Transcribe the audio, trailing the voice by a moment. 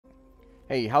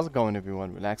Hey, how's it going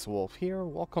everyone? RelaxinWolf here.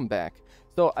 Welcome back.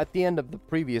 So at the end of the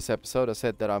previous episode, I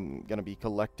said that I'm gonna be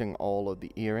collecting all of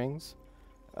the earrings.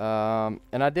 And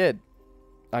I did.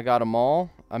 I got them all.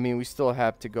 I mean, we still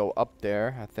have to go up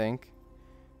there, I think.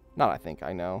 Not I think,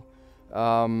 I know.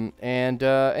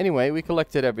 Anyway, we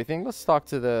collected everything. Let's talk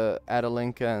to the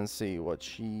Adelinka and see what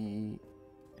she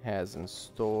has in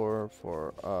store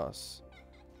for us.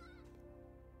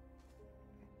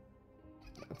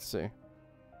 Let's see.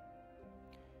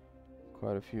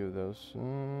 Quite a few of those.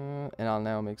 And I'll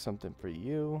now make something for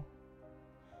you.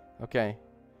 Okay.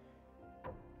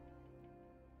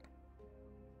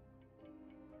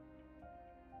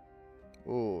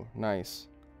 Ooh, nice.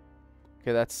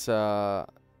 Okay, that's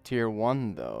tier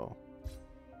 1 though.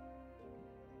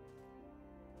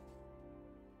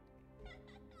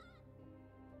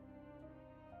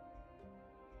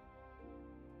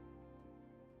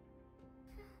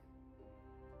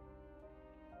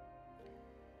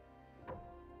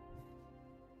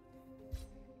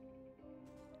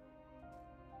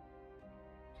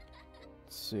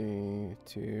 See,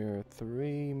 tier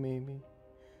 3 maybe.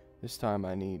 This time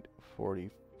I need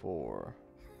 44.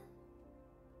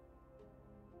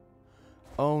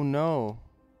 Oh no.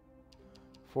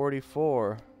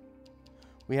 44.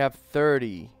 We have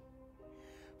 30.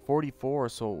 44,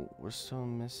 so we're still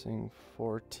missing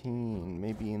 14.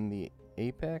 Maybe in the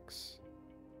apex?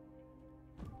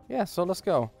 Yeah, so let's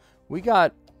go. We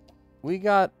got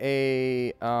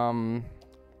a some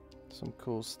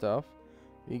cool stuff.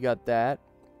 We got that.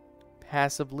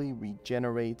 Passively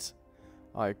regenerates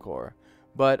ichor.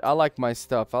 But I like my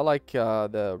stuff. I like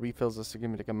the refills a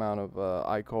significant amount of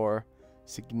ichor.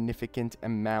 Significant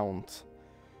amount.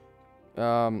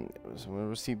 So we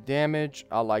receive damage.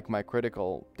 I like my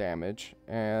critical damage.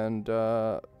 And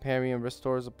parry and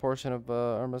restores a portion of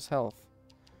Irma's health.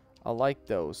 I like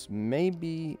those.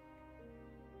 Maybe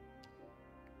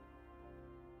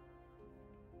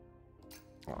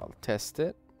I'll test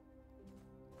it.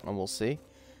 And we'll see.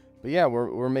 But yeah,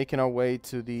 we're making our way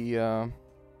to the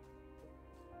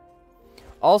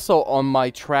also on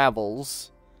my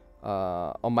travels,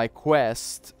 on my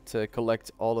quest to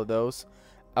collect all of those,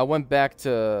 I went back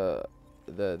to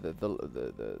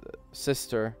the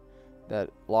sister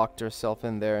that locked herself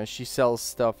in there, and she sells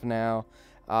stuff now.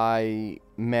 I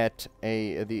met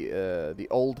the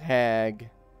old hag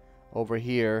over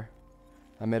here.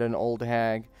 I met an old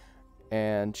hag,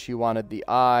 and she wanted the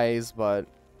eyes, but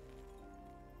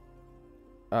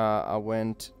I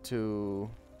went to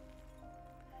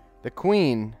the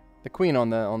queen on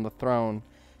the throne.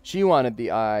 She wanted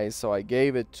the eyes, so I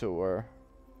gave it to her.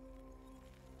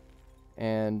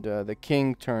 And the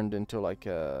king turned into like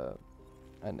a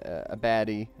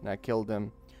baddie, and I killed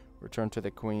him. Returned to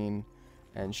the queen,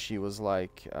 and she was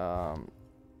like,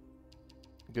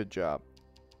 "Good job,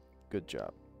 good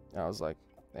job." And I was like,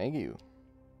 "Thank you."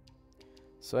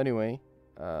 So anyway.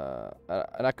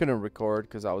 And I couldn't record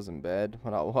because I was in bed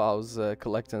while I was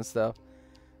collecting stuff.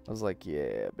 I was like,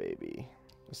 yeah, baby.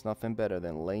 There's nothing better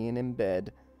than laying in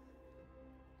bed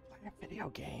playing video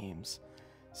games.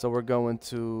 So we're going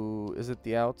to... Is it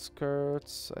the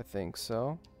outskirts? I think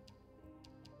so.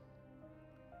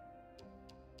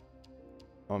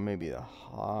 Or maybe the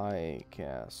high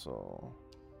castle.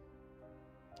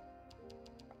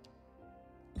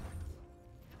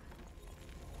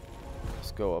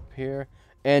 Let's go up here.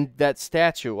 And that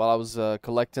statue, while I was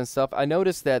collecting stuff, I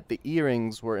noticed that the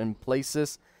earrings were in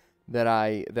places that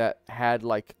had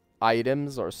like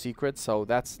items or secrets, so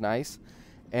that's nice.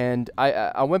 And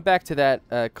I went back to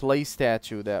that clay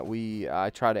statue that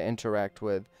I tried to interact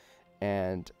with,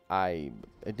 and it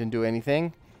didn't do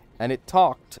anything, and it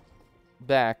talked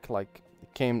back, like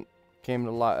it came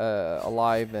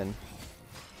alive, and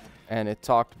it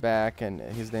talked back, and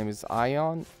his name is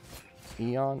Ion.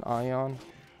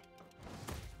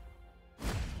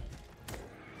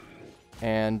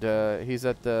 And he's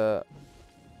at the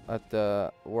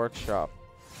workshop.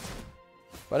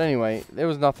 But anyway, there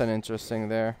was nothing interesting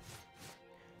there.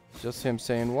 Just him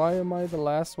saying, "Why am I the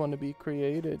last one to be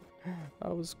created? I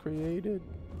was created.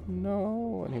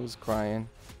 No." And he was crying.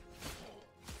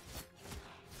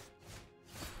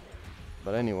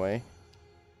 But anyway.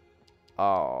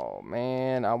 Oh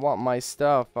man, I want my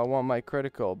stuff. I want my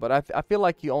critical. But I feel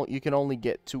like you can only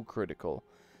get 2 critical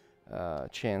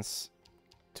chance.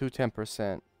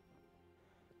 10%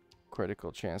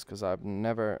 critical chance, because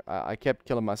I kept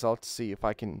killing myself to see if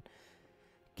I can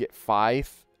get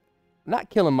 5. Not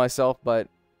killing myself, but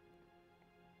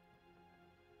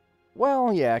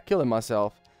well, yeah, killing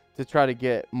myself to try to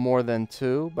get more than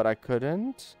 2, but I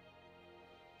couldn't.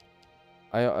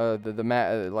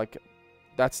 Like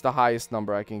That's the highest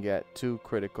number I can get. 2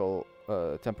 critical,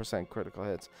 10% critical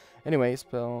hits. Anyway,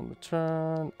 spell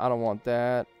return. I don't want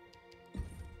that.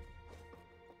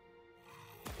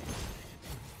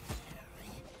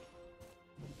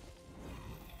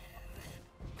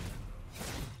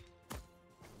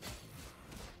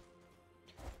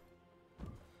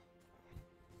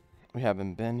 We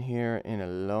haven't been here in a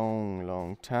long,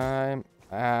 long time.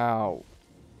 Ow.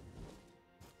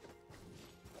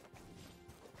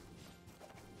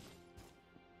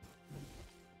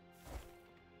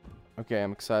 Okay,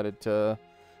 I'm excited to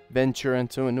venture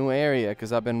into a new area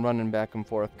because I've been running back and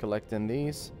forth collecting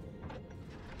these.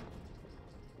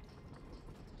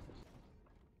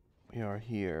 We are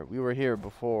here. We were here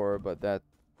before, but that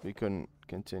we couldn't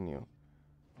continue.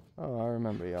 Oh, I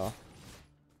remember y'all.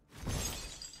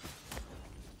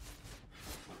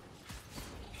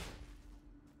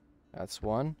 That's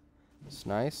one. It's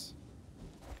nice.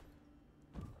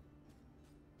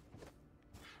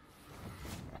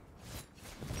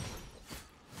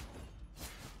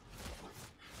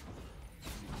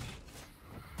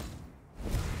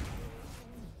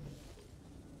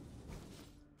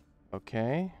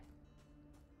 Okay.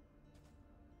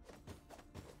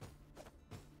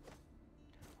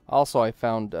 Also, I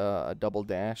found a double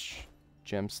dash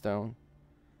gemstone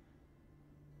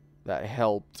that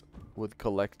helped with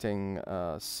collecting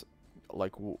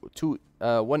like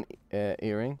one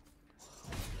earring.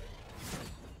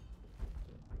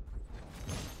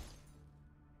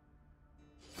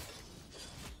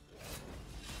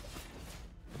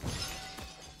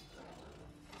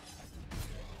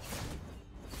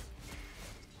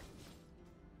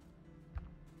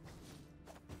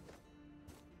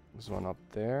 There's one up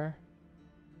there,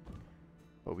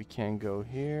 but we can't go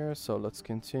here, so let's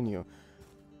continue.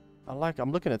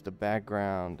 I'm looking at the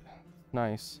background.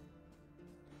 Nice.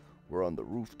 We're on the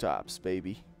rooftops,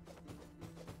 baby.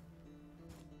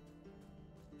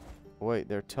 Wait,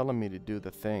 they're telling me to do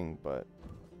the thing, but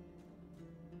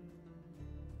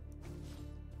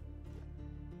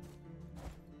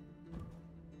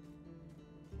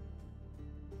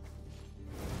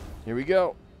here we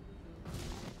go.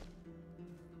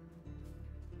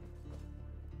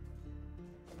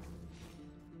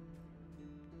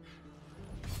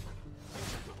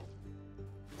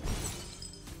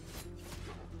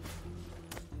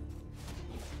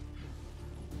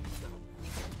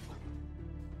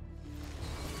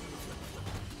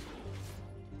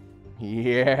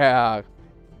 Yeah,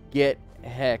 get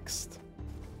hexed.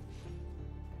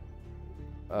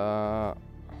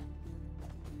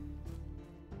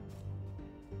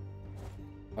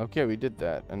 Okay, we did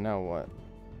that, and now what?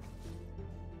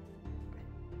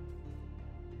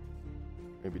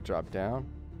 Maybe drop down.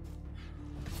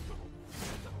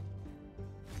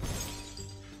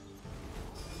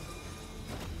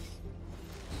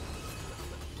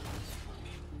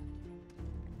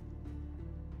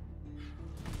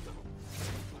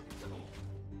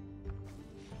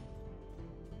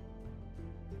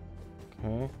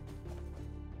 Okay.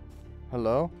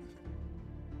 Hello?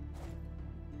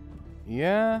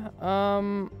 Yeah,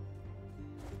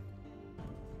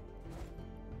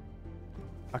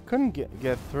 I couldn't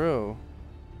get through.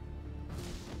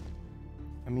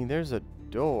 I mean, there's a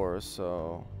door,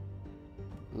 so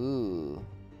ooh.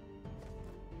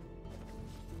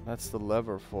 That's the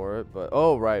lever for it, but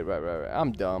oh, right.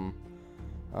 I'm dumb.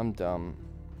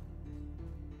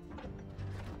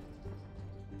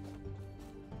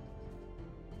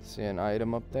 See an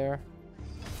item up there?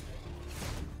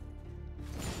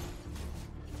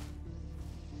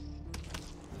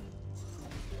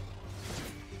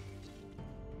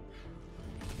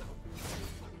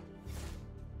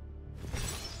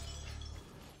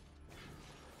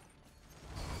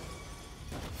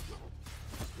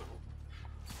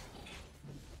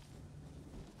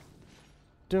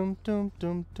 Dum dum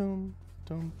dum dum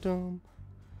dum dum.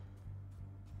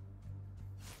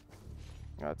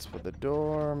 That's for the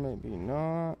door, maybe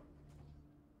not.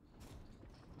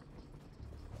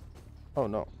 Oh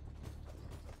no.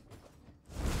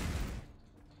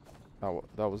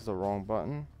 That was the wrong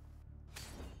button.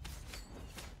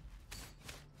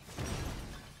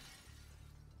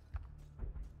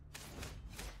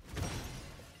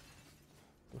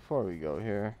 Before we go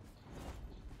here.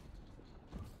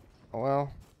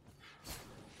 Well.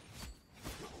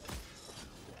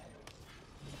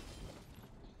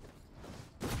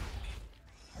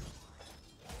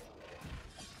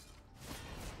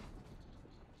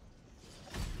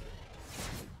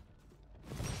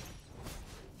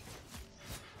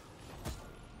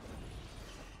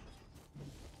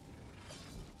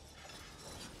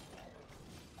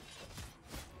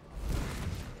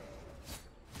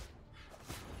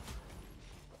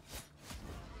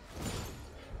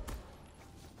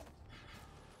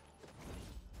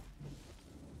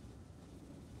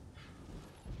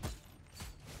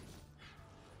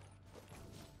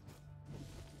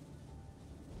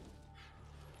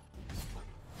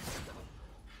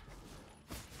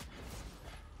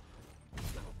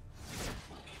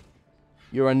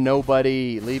 You're a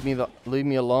nobody. Leave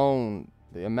me alone.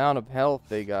 The amount of health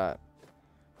they got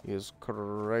is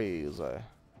crazy.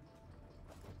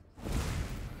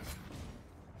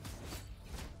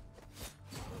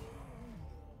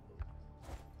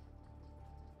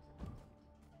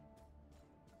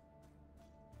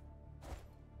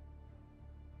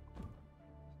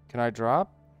 Can I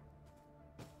drop?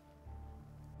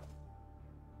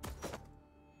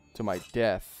 To my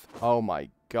death. Oh my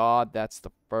god, that's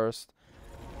the first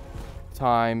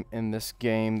time in this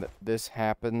game that this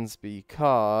happens,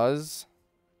 because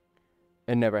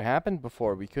it never happened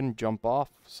before. We couldn't jump off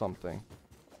something.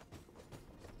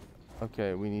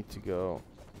 Okay, we need to go.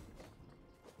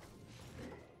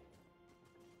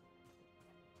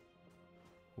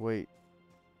 Wait.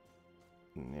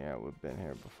 Yeah, we've been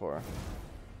here before.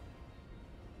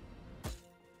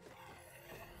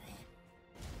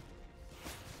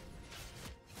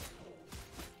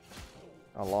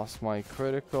 I lost my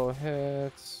critical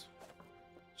hits,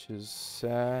 which is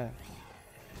sad.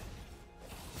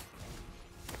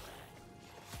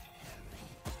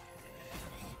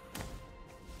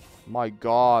 My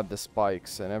god, the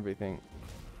spikes and everything.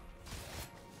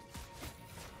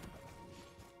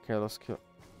 Okay, let's kill.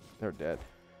 They're dead.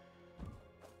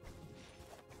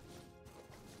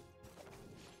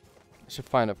 I should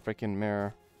find a freaking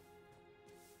mirror.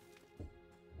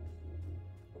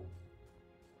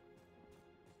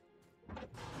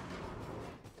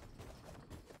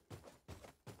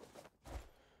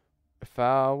 If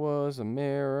I was a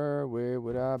mirror, where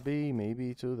would I be?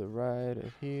 Maybe to the right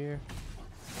of here.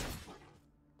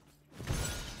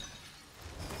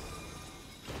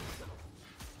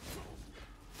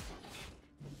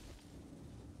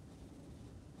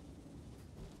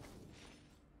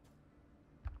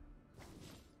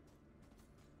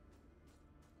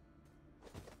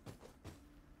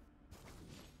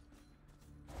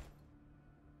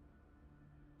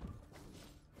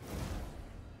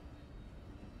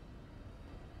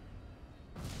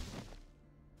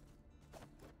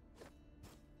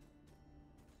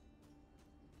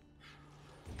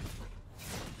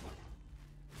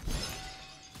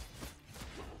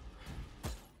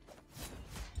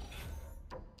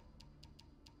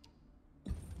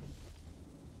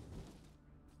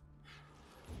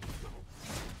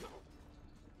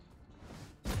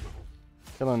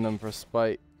 Killing them for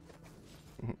spite.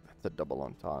 That's a double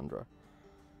entendre.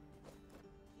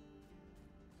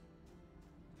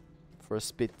 For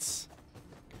spits.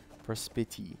 For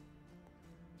spitty.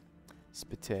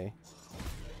 Spite.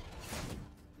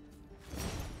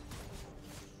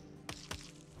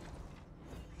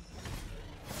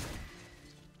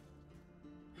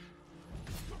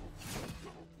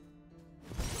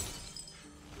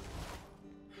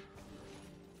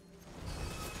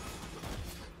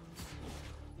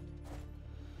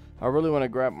 I really want to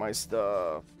grab my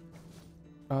stuff.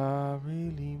 I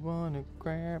really want to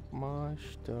grab my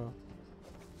stuff.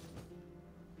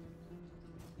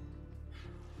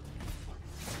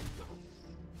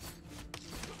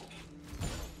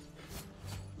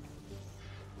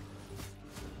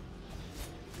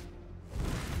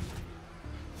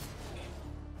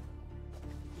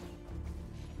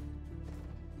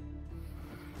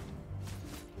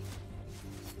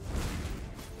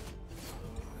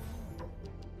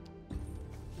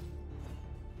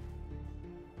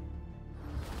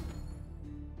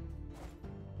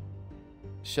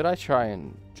 Should I try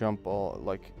and jump all,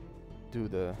 like, do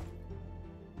the...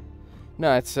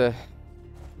 No, it's a...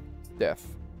 death.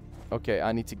 Okay,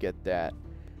 I need to get that.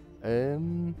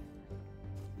 Let's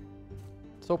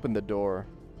open the door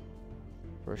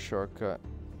for a shortcut.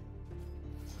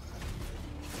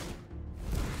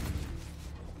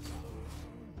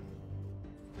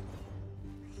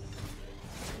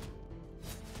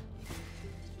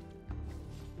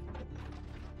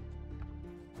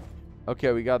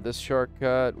 Okay, we got this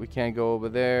shortcut. We can't go over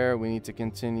there. We need to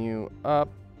continue up.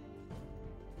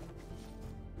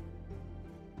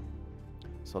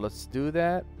 So let's do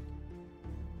that.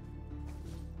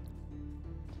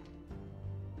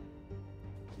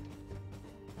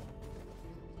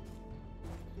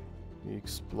 We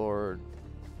explored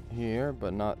here,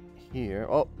 but not here.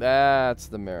 Oh, that's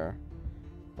the mirror.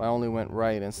 I only went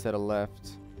right instead of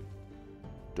left.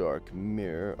 Dark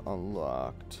mirror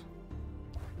unlocked.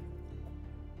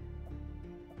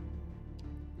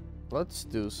 Let's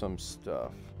do some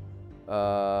stuff.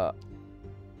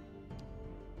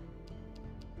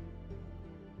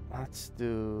 Let's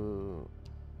do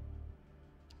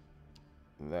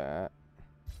that.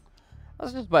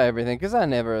 Let's just buy everything, because I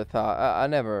never thought... I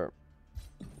never...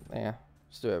 Yeah,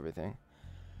 let's do everything.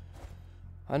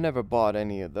 I never bought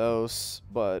any of those,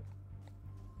 but...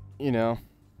 You know,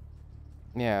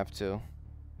 you have to.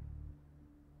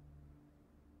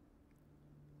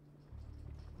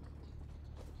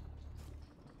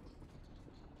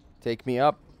 Take me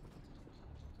up.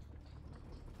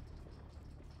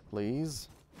 Please.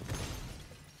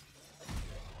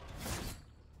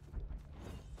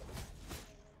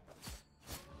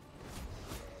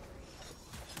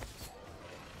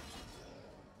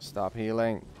 Stop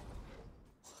healing.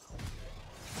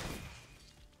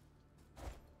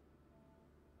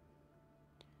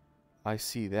 I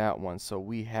see that one, so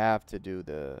we have to do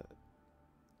the...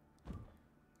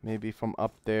 Maybe from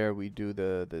up there we do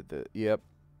the yep.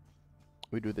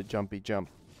 We do the jumpy jump.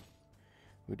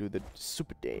 We do the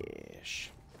super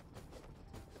dash.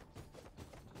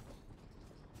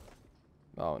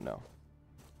 Oh no.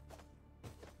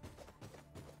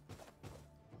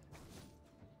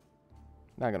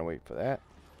 Not gonna wait for that.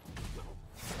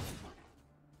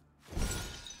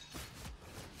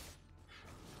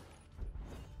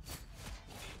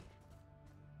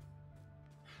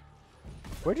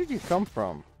 Where did you come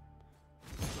from?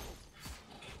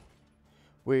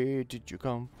 Where did you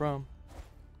come from,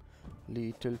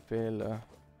 little fella?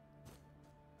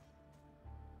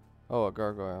 Oh, a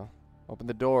gargoyle. Open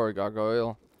the door,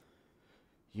 gargoyle.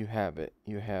 You have it.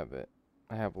 You have it.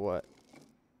 I have what?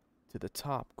 To the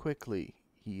top, quickly.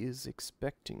 He is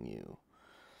expecting you.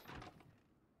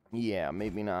 Yeah,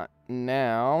 maybe not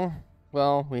now.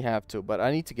 Well, we have to, but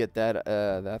I need to get that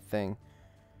that thing.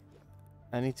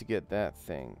 I need to get that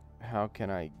thing. How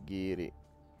can I get it?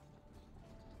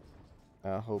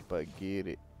 I hope I get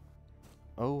it.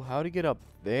 Oh, how to get up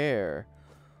there?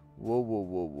 Whoa, whoa,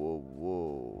 whoa, whoa,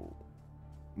 whoa.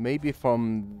 Maybe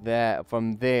from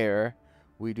there,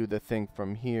 we do the thing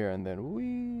from here, and then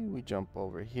we jump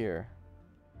over here.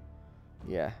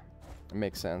 Yeah, it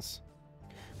makes sense.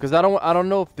 Because I don't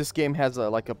know if this game has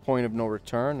like a point of no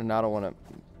return, and I don't want to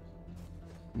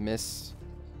miss.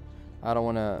 I don't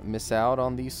want to miss out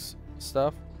on these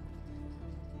stuff.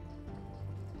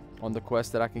 On the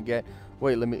quest that I can get.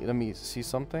 Wait, let me see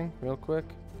something real quick.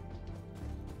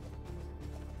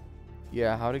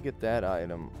 Yeah, how to get that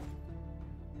item.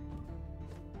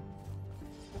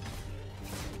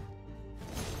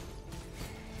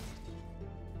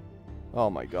 Oh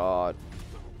my god.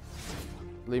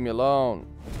 Leave me alone.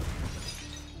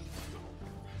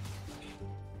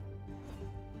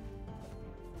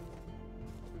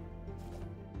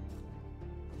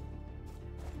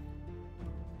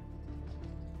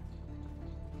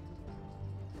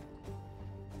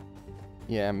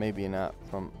 Yeah, maybe not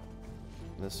from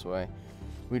this way.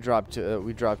 We drop to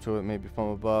it maybe from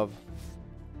above.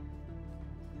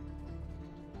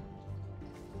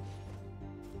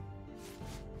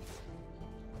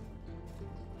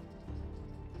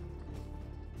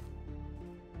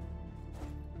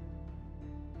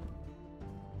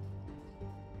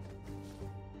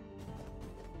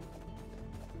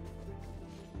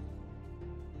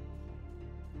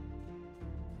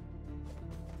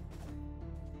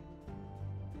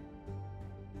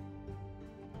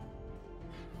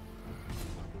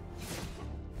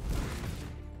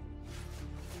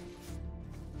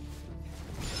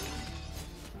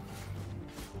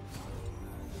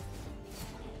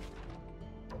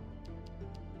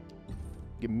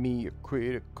 Give me a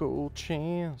critical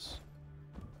chance.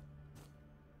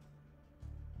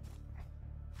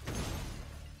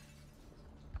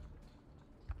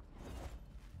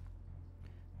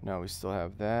 Now we still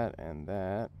have that and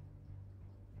that.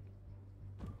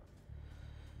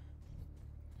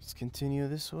 Let's continue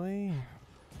this way.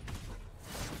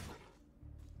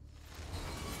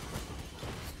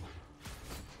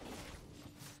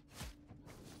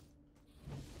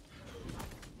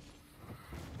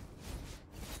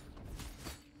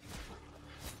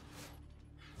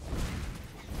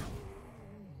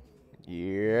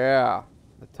 Yeah,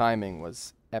 the timing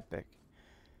was epic.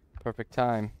 Perfect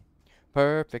time.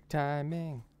 Perfect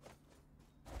timing.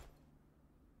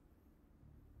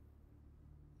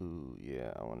 Ooh,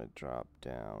 yeah, I want to drop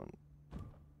down.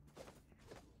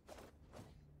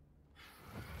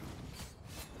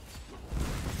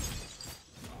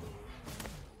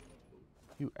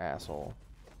 You asshole.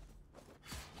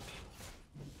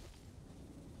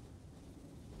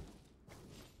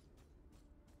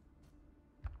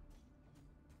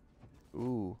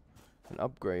 Ooh, an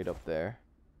upgrade up there.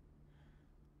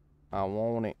 I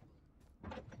want it.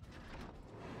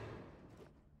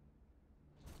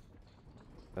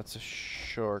 That's a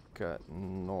shortcut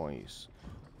noise.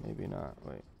 Maybe not.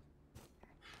 Wait.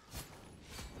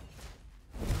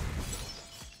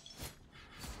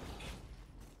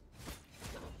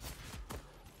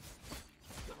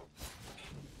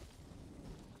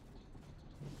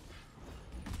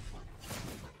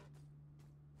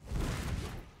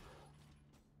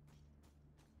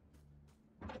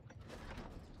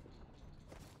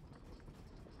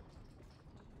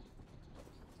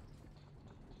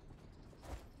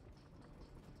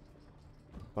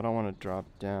 But I want to drop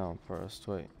down first.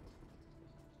 Wait.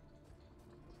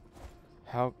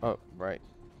 How? Oh, right.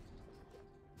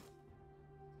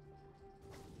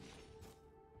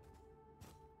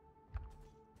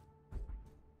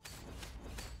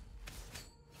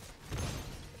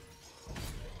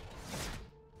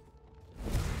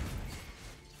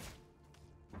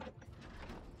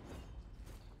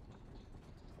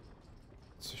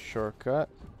 It's a shortcut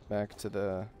back to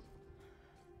the...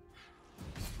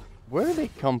 Where do they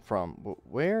come from?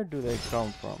 Where do they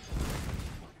come from?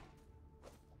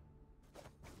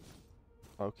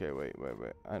 Okay, wait.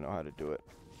 I know how to do it.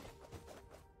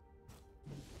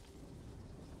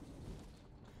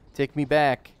 Take me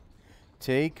back.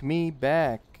 Take me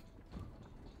back.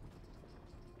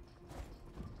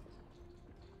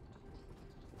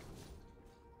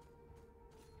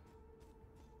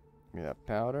 Give me that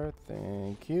powder.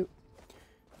 Thank you.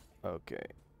 Okay.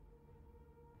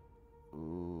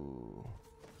 Ooh.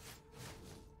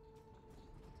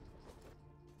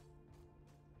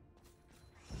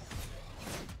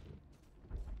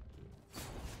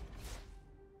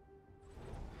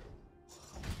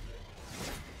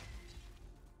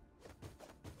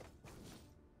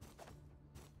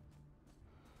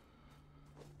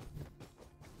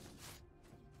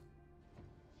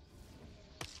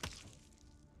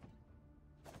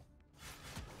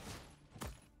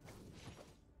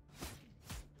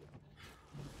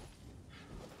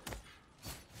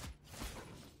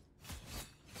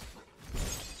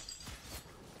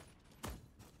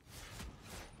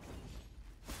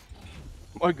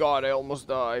 My God, I almost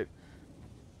died.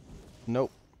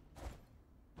 Nope.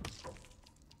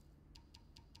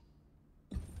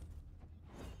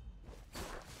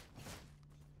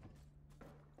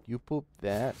 You pooped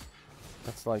that?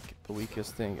 That's like the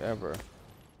weakest thing ever.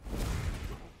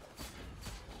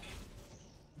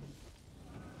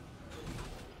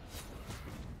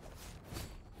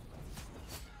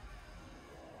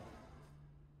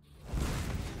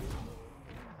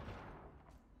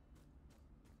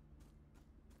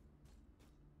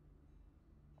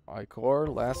 Ichor,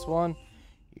 last one.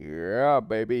 Yeah,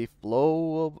 baby.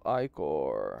 Flow of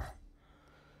Ichor.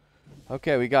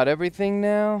 Okay, we got everything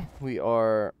now. We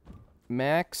are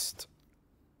maxed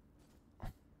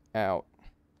out.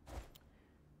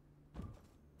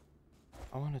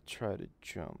 I want to try to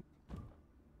jump.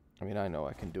 I mean, I know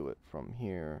I can do it from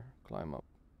here. Climb up.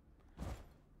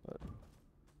 But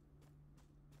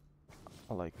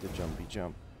I like the jumpy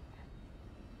jump.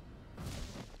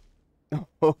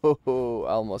 Oh,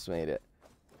 almost made it.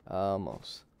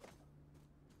 Almost.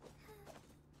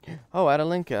 Oh,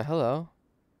 Adelinka, hello.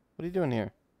 What are you doing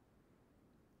here?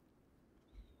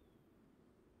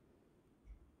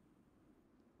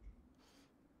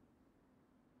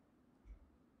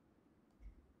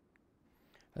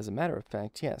 As a matter of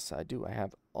fact, yes, I do. I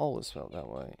have always felt that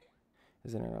way.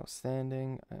 Isn't it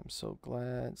outstanding? I am so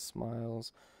glad.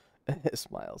 Smiles.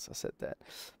 Smiles, I said that.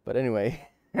 But anyway.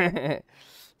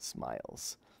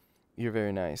 Smiles. You're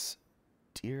very nice.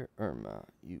 Dear Irma,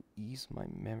 you ease my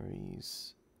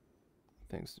memories.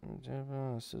 Thanks to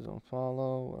this don't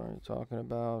follow. What are you talking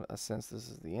about? I sense this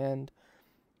is the end.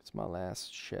 It's my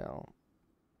last shell.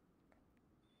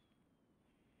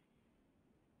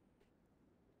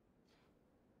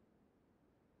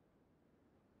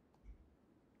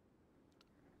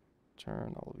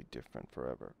 Turn, all will be different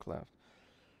forever. Cleft.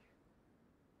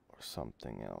 Or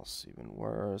something else even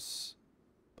worse.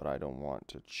 But I don't want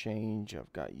to change.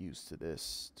 I've got used to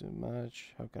this too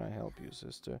much. How can I help you,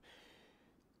 sister?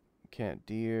 Can't,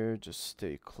 dear. Just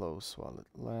stay close while it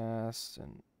lasts,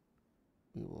 and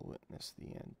we will witness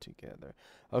the end together.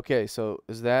 Okay, so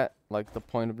is that like the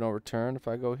point of no return if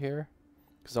I go here?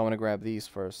 Because I want to grab these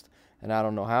first, and I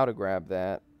don't know how to grab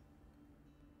that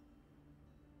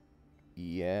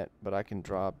yet, but I can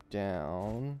drop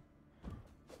down.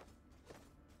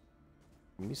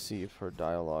 Let me see if her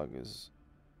dialogue is...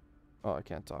 Oh, I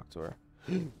can't talk to her.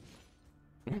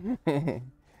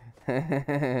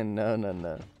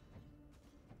 No.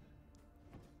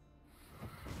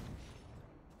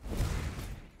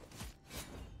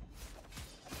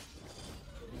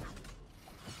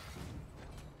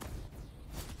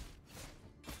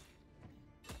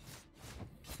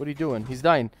 What are you doing? He's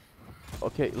dying.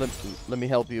 Okay, let me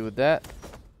help you with that.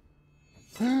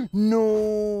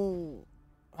 No!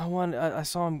 I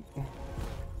saw him...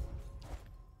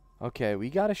 Okay, we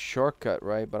got a shortcut,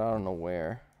 right? But I don't know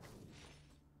where.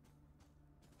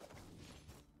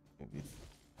 Maybe...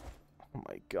 Oh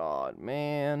my God,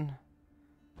 man.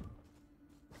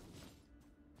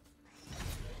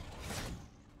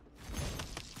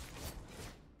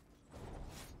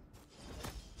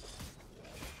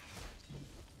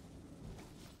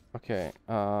 Okay.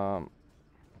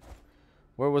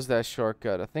 Where was that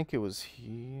shortcut? I think it was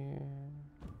here.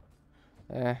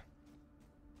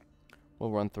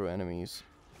 We'll run through enemies.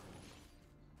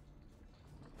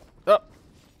 Oh!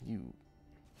 You.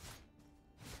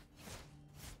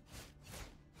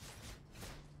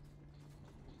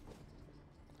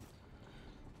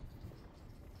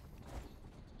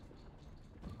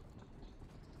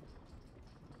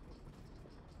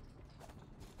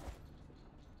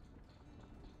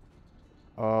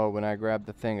 Oh, when I grabbed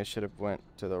the thing, I should have went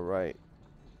to the right.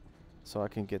 So I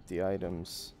can get the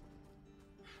items.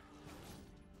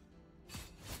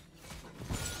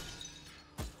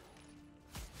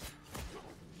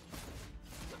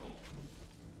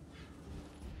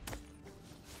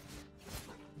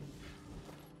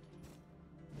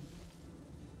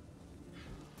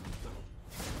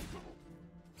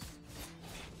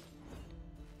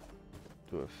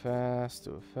 Do it fast,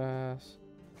 do it fast.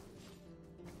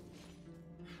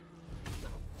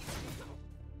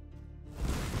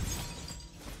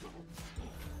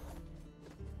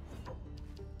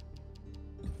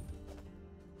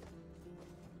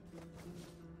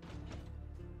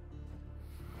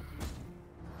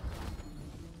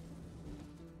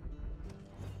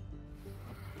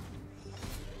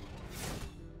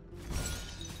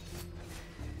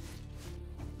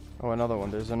 Oh, another one.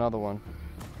 There's another one.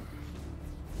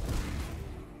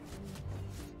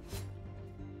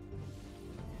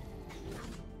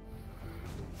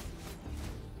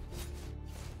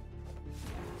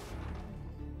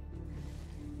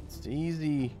 It's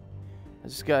easy. I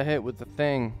just got hit with the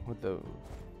thing. With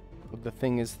the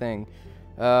thing is thing.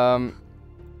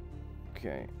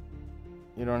 Okay.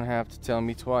 You don't have to tell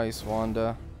me twice,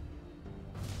 Wanda.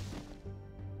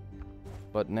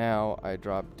 But now I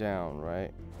drop down,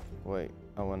 right? Wait,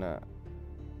 I wanna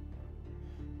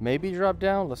maybe drop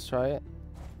down. Let's try it.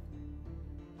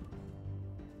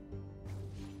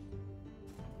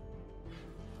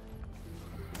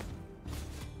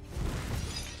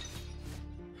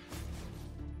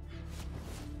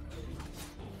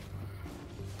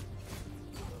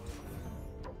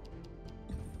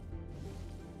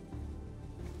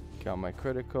 Got my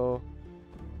critical.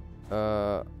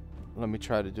 Let me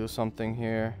try to do something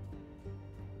here.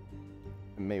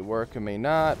 It may work, it may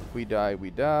not. If we die,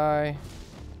 we die.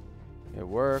 It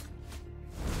worked.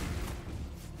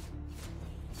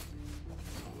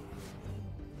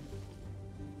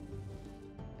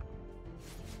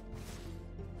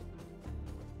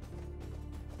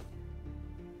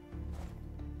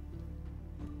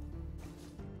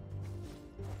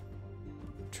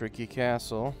 Tricky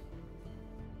castle.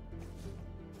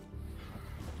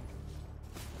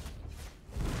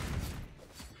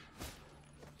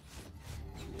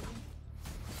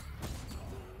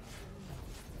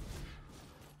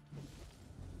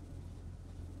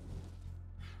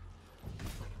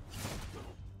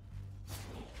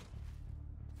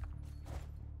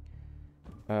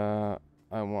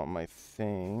 I want my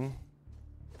thing.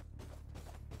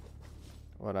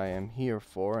 What I am here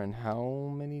for, and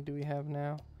how many do we have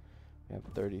now? We have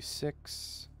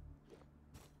 36.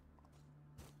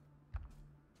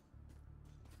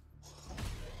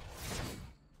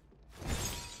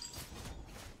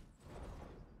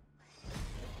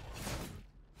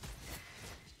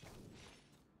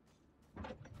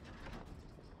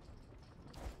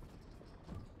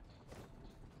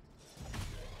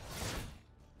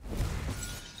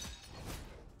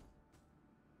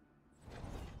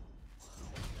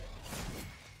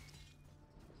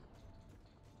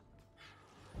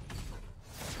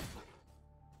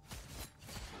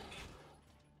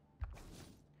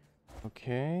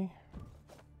 Okay.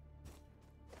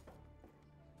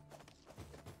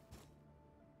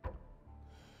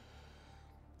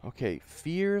 Okay,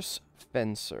 Fierce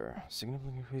Fencer.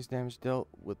 Significantly increased damage dealt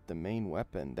with the main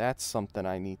weapon. That's something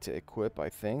I need to equip, I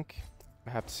think.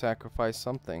 I have to sacrifice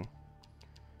something.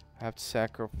 I have to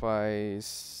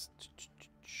sacrifice...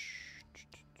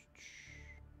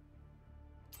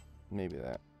 maybe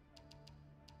that.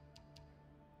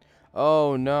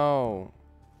 Oh, no.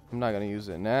 I'm not gonna use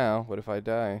it now. What if I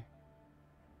die?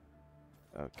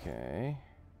 Okay.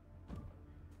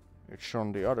 It's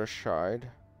on the other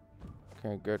side.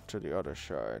 Can't get to the other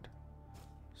side.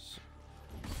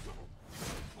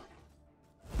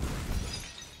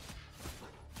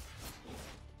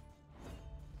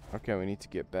 Okay, we need to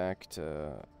get back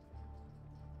to...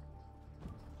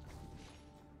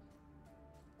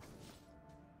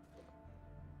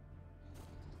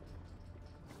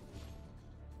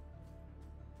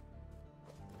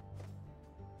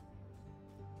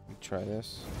 try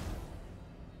this.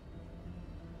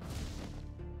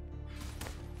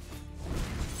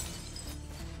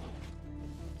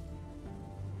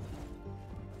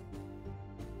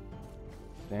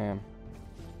 Damn.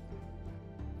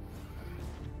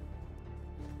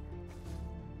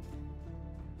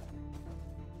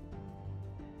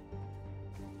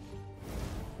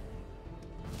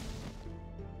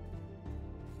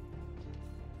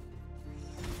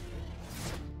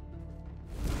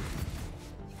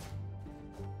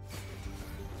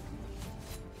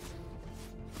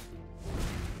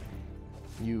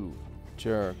 You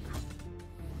jerk.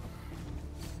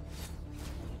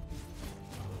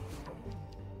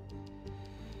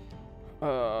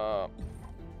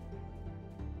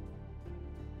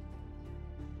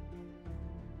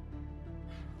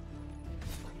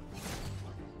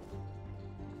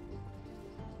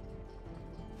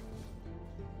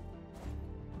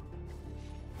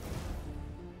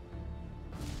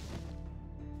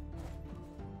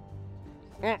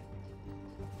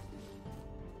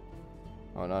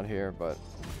 Oh, not here, but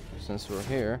since we're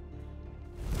here.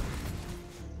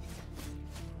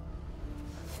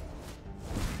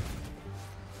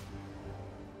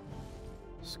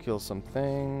 Let's kill some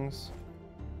things.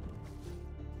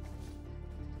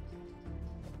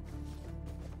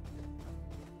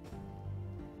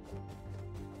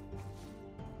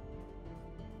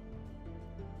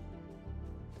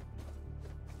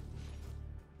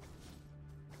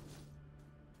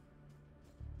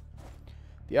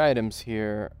 The items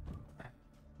here,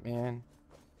 man.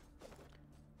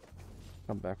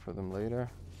 Come back for them later.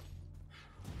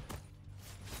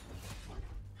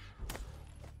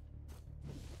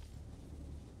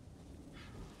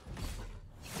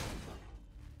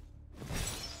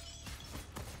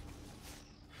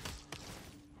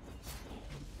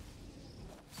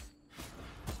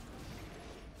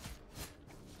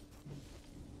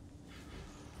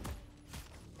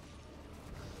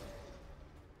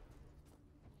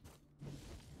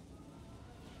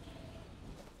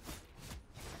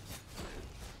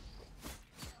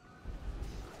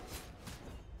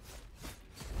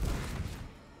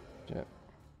 Yep.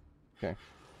 Okay.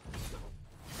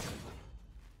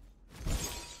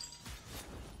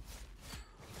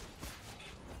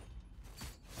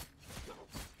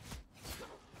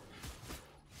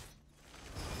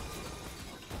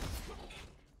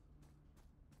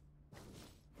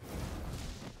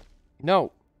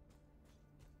 No.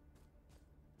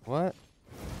 What?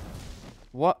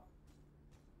 What?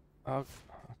 Oh,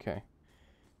 okay.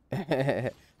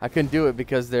 I couldn't do it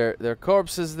because their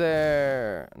corpses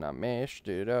there, and I mashed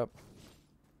it up.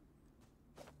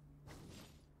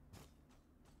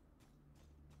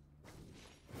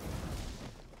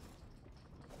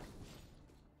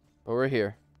 But we're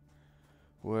here.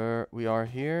 We are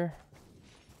here.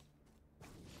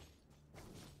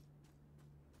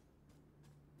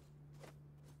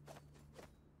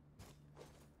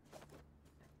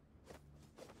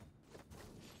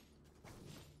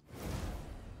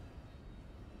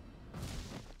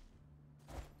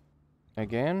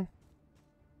 Again?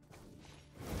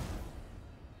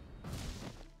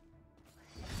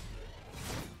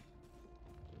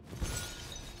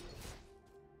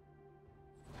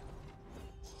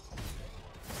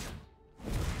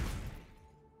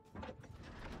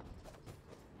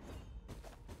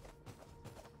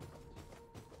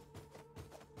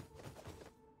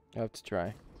 I have to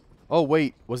try. Oh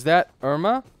wait, was that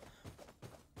Irma?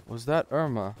 Was that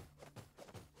Irma?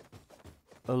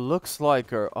 It looks like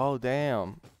her. Oh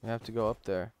damn. We have to go up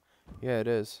there. Yeah, it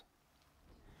is.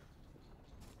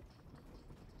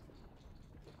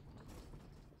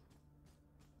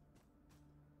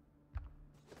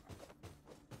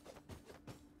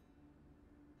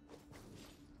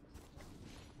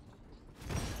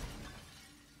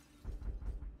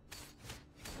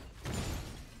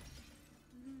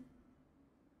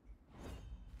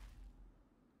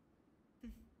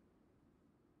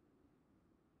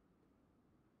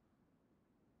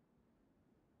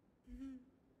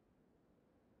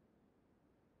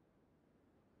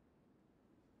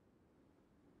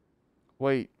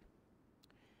 Wait.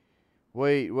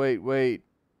 Wait.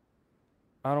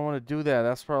 I don't want to do that.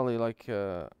 That's probably like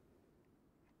I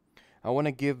want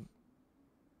to give,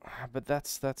 but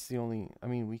that's the only, I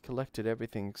mean, we collected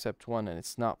everything except one and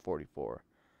it's not 44.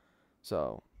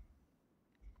 So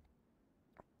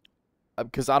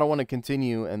because I don't want to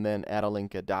continue and then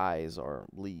Adelinka dies or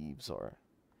leaves or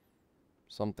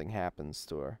something happens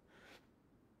to her.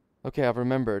 Okay, I've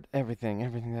remembered everything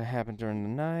that happened during the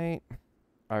night.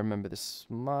 I remember the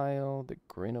smile, the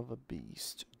grin of a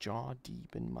beast, jaw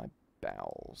deep in my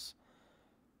bowels.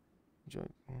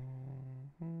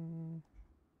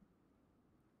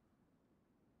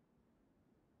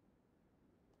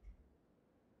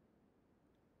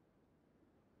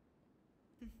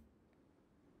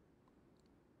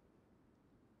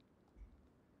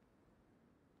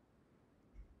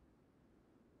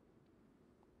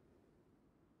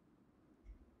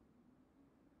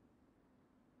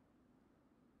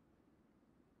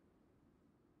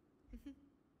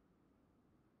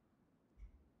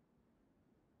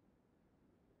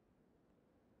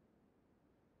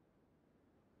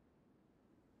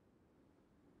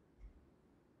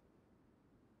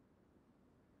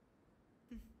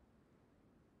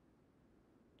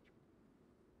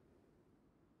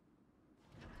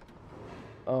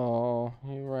 Oh,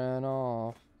 he ran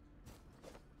off.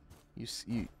 You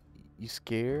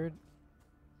scared?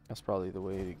 That's probably the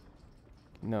way to...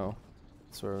 No.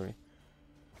 Sorry.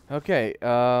 Okay,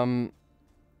 I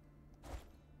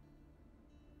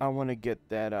want to get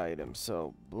that item,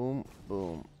 so boom,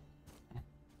 boom.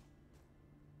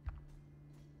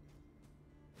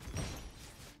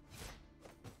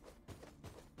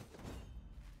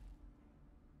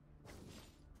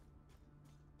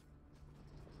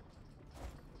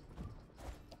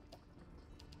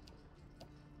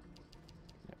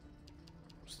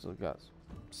 Still got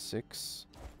 6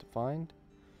 to find.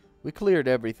 We cleared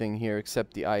everything here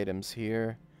except the items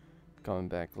here. Coming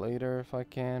back later if I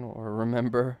can or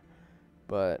remember.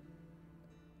 But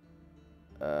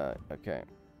okay.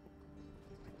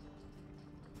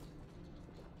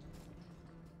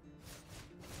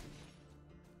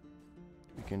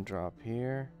 We can drop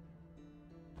here.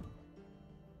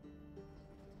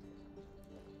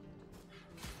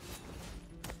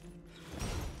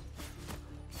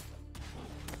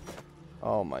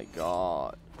 Oh my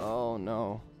god. Oh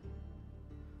no.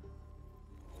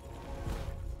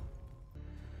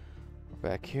 We're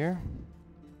back here.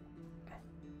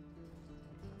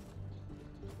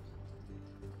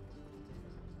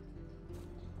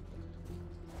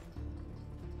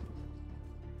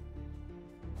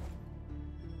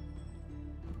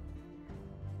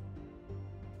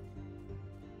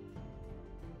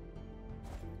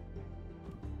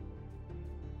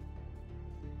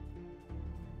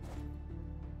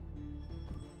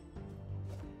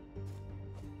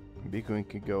 Beacon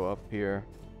could go up here.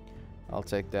 I'll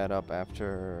take that up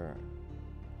after.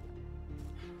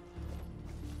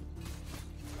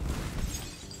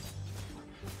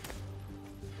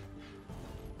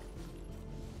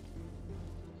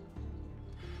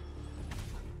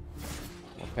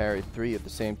 We'll parry 3 at the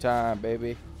same time,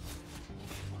 baby.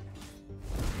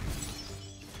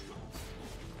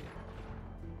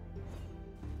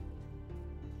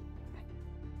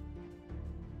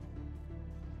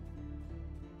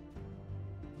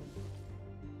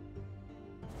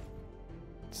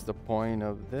 What's the point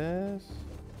of this?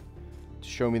 To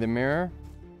show me the mirror?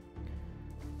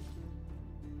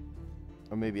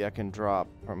 Or maybe I can drop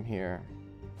from here.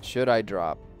 Should I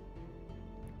drop?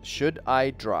 Should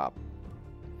I drop?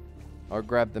 Or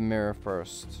grab the mirror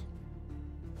first?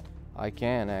 I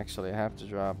can actually. I have to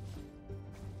drop.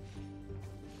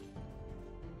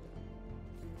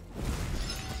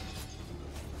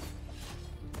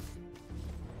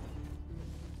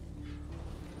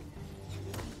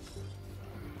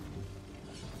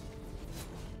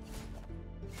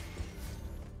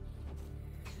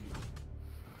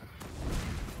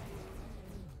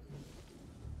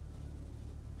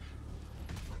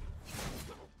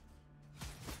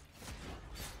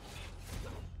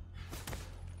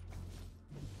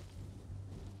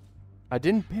 I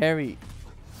didn't parry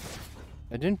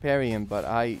him, but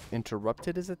I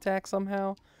interrupted his attack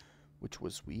somehow, which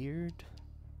was weird.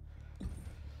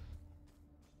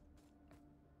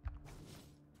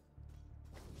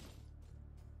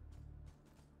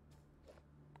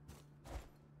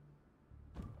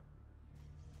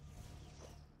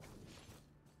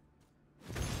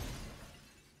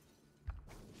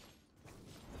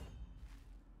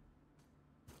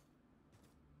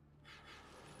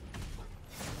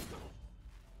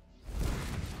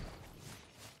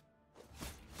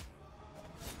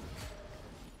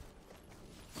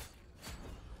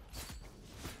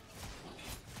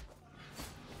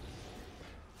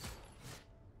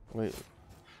 Wait.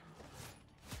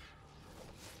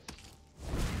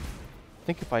 I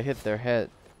think if I hit their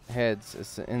heads,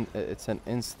 it's an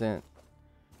instant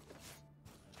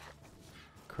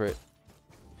crit.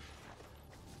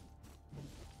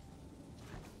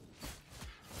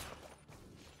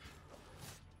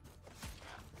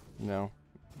 No.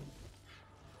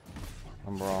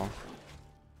 I'm wrong.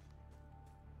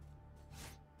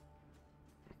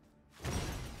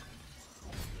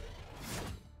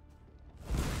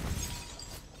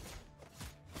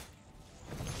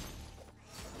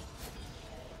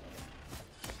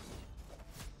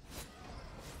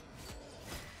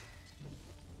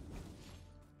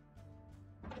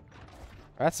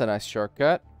 That's a nice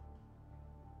shortcut.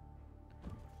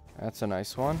 That's a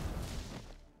nice one.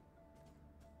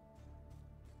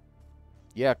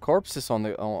 Yeah, corpses on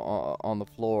the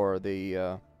floor,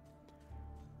 they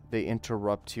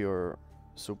interrupt your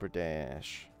super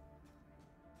dash.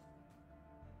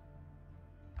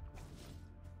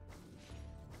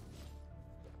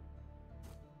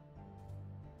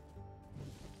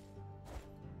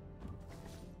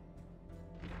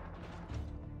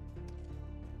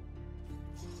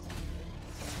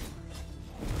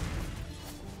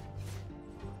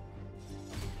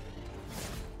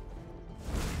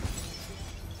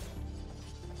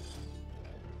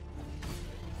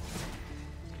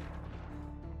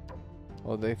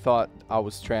 Well, they thought I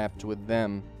was trapped with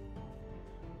them.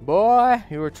 Boy,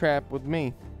 you were trapped with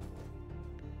me.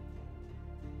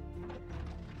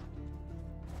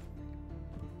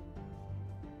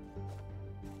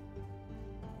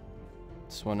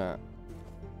 Just wanna...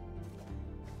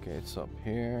 Okay, it's up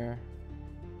here.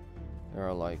 There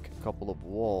are like a couple of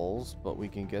walls, but we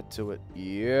can get to it.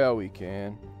 Yeah, we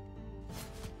can.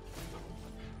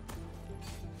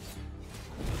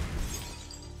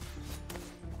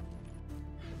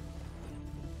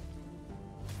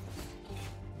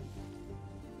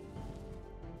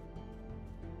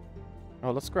 Oh,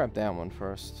 let's grab that one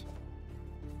first.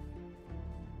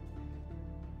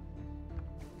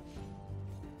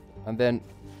 And then,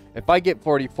 if I get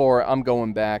 44, I'm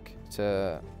going back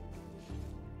to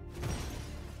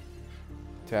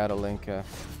Adelinka.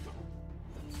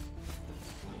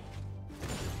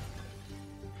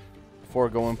 Before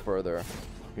going further.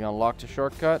 We unlocked a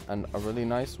shortcut, and a really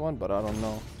nice one, but I don't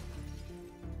know.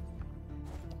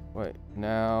 Wait,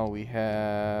 now we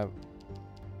have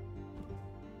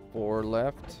 4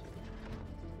 left.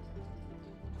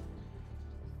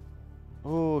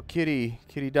 Oh, Kitty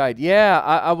died. Yeah,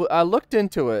 I looked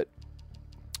into it.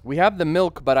 We have the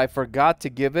milk, but I forgot to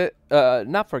give it.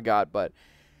 Not forgot, but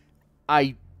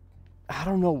I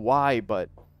don't know why, but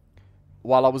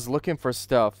while I was looking for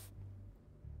stuff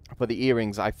for the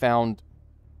earrings, I found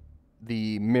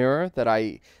the mirror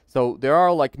that so there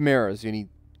are like mirrors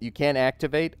you can't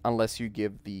activate unless you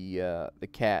give the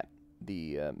cat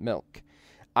the milk.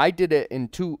 I did it in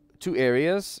two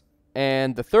areas,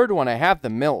 and the third one I have the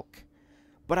milk,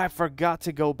 but I forgot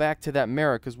to go back to that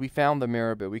mirror because we found the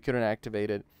mirror, but we couldn't activate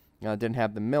it. Didn't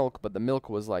have the milk, but the milk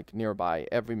was like nearby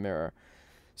every mirror.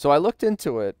 So I looked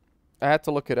into it. I had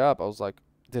to look it up. I was like,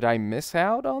 did I miss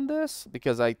out on this?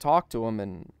 Because I talked to him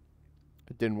and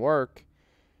it didn't work.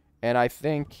 And I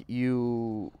think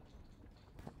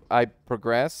I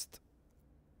progressed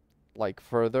like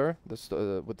further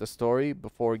with the story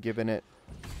before giving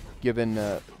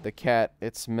the cat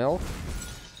its milk,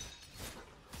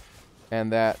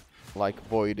 and that like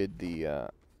voided the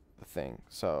thing.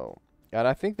 So, and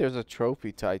I think there's a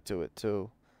trophy tied to it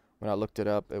too. When I looked it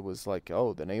up, it was like,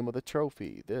 oh, the name of the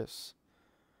trophy, this.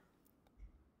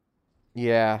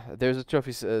 Yeah, there's a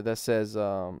trophy that says,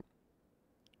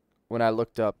 when I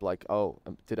looked up, like, oh,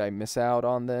 did I miss out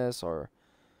on this? Or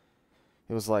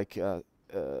it was like, I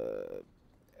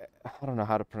don't know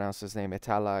how to pronounce his name,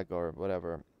 Italag or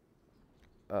whatever,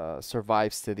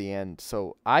 survives to the end.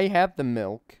 So I have the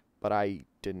milk, but I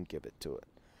didn't give it to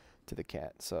the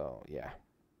cat. So, yeah.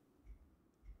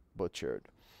 Butchered.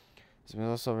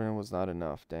 Silver was not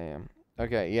enough, damn.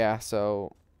 Okay, yeah,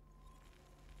 so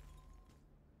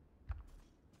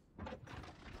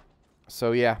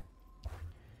yeah.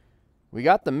 We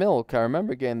got the milk. I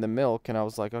remember getting the milk, and I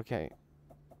was like, okay,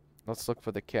 let's look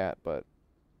for the cat, but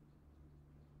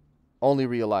only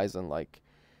realizing, like,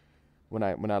 when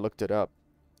I looked it up,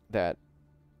 that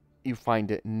you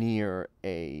find it near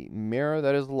a mirror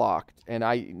that is locked. And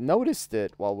I noticed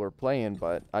it while we're playing,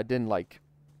 but I didn't, like,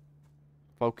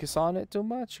 focus on it too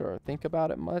much or think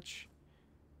about it much.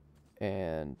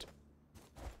 And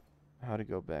how to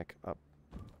go back up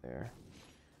there.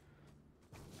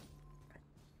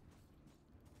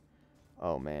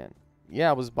 Oh man, yeah,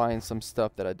 I was buying some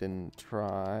stuff that I didn't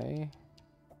try.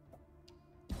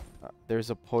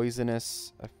 There's a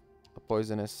poisonous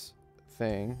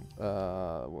thing,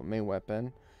 main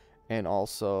weapon, and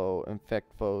also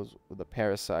infect foes with a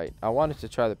parasite. I wanted to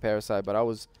try the parasite, but I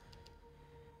was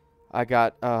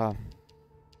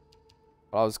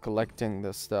collecting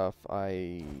the stuff,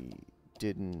 I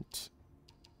didn't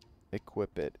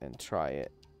equip it and try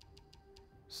it.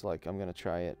 It's like I'm gonna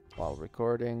try it while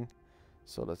recording.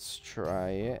 So let's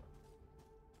try it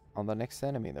on the next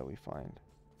enemy that we find.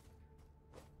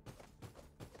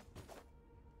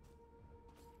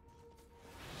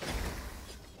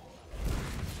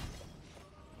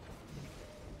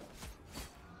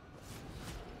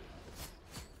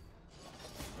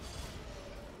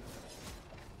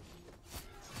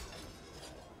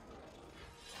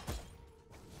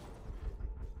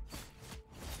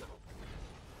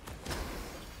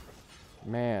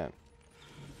 Man.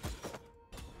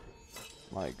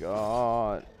 My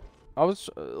god. I was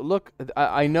look,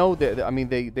 I know that, I mean,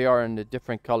 they are in a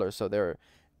different color, so they're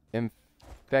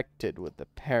infected with the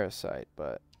parasite,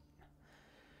 but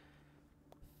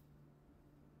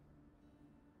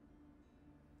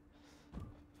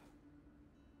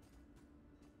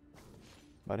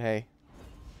hey,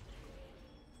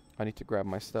 I need to grab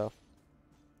my stuff.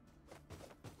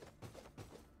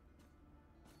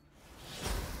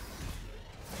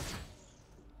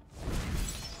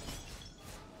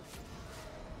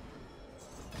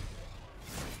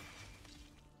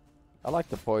 like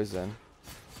the poison.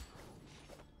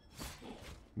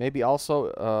 Maybe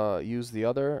also use the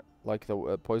other, like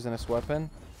the poisonous weapon,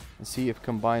 and see if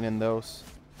combining those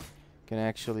can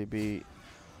actually be...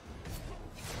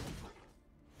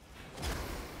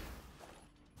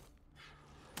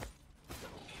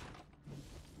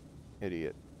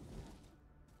 Idiot.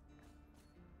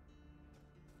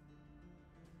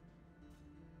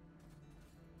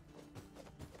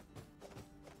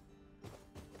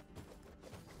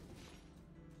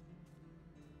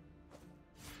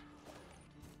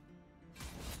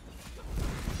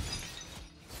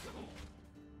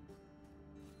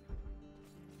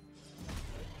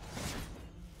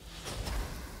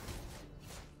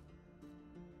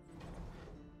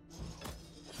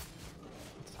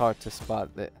 It's hard to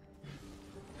spot that.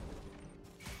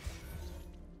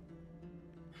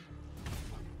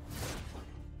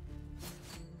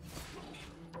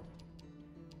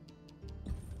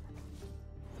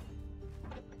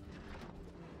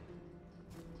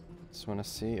 Just want to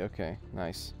see. Okay,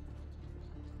 nice.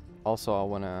 Also, I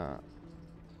want to...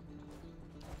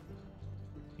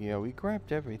 Yeah, we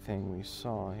grabbed everything we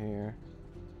saw here.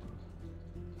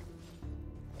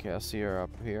 Okay, I see her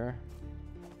up here.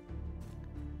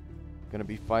 Gonna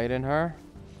be fighting her.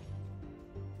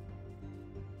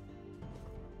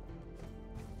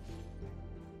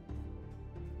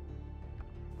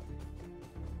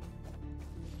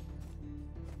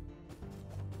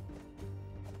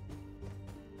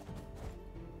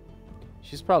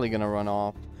 She's probably gonna run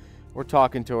off. We're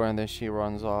talking to her and then she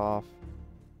runs off.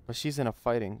 But she's in a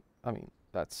fighting... I mean,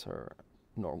 that's her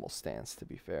normal stance, to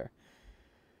be fair.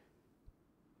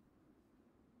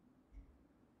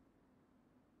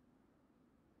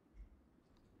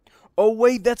 Oh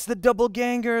wait, that's the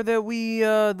doppelganger that we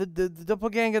the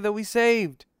doppelganger that we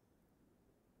saved.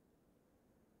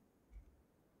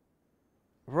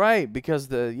 Right, because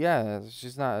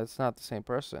it's not the same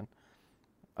person.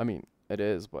 I mean, it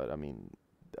is, but I mean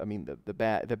the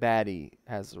baddie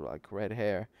has like red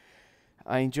hair.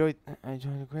 I enjoyed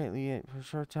it greatly for a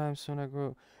short time. Soon I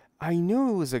grew. I knew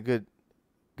it was a good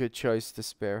choice to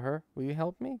spare her. Will you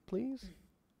help me, please?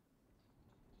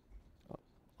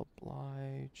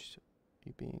 Obliged.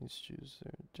 You beings choose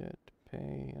their debt to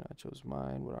pay, and I chose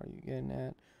mine. What are you getting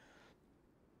at?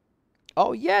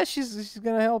 Oh yeah, she's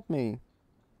gonna help me.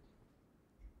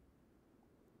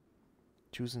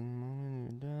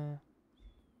 Choosing.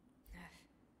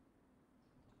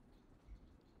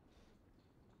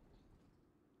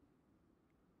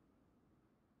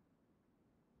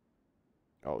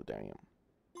 Oh damn.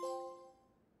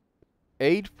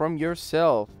 Aid from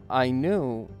yourself. I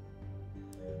knew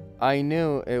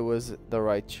it was the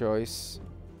right choice.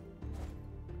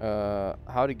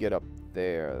 How to get up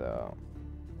there though?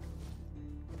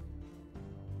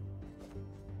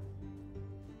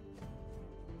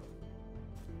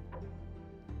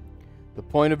 The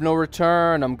point of no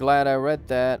return. I'm glad I read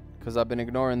that because I've been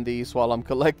ignoring these while I'm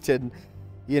collecting.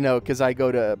 You know, because I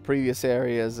go to previous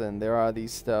areas and there are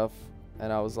these stuff,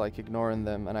 and I was like ignoring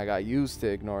them, and I got used to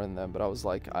ignoring them. But I was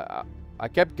like, I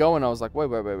kept going. I was like,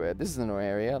 wait. This is a new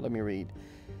area. Let me read.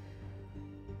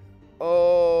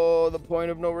 Oh, the point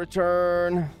of no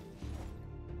return.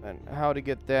 And how to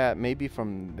get that? Maybe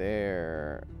from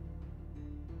there.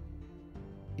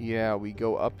 Yeah, we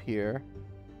go up here.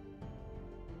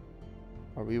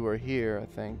 Or we were here, I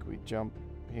think. We jump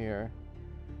here.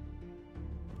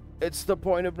 It's the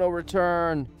point of no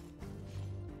return.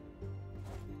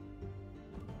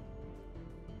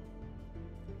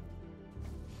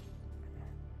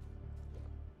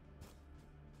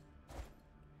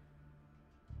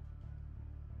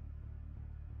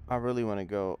 I really want to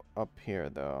go up here,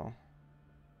 though.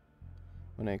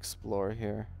 I want to explore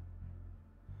here.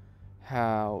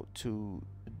 How to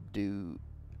do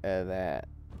that.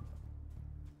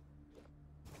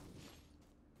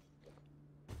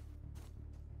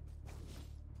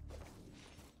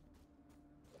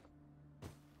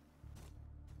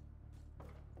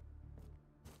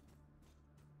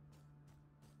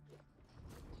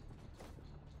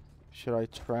 Should I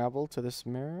travel to this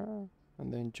mirror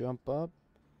and then jump up,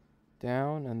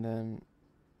 down, and then...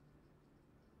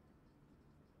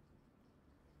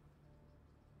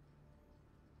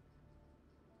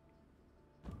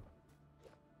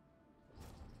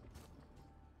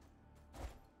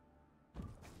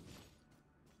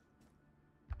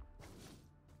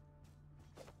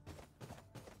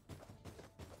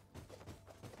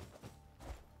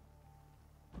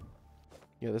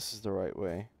 Yeah, this is the right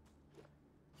way.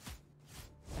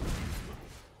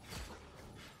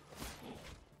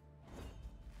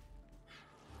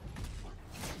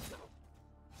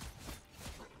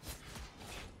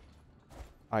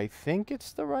 I think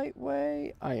it's the right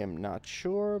way. I am not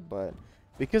sure, but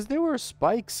because there were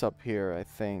spikes up here, I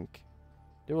think.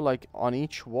 They were like on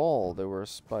each wall there were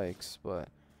spikes, but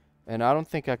and I don't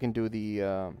think I can do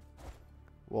the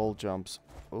wall jumps.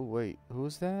 Oh wait,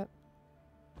 who's that?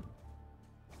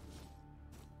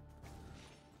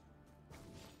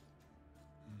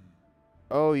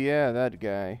 Oh yeah, that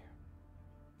guy.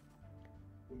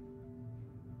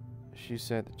 She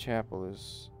said the chapel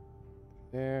is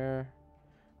there.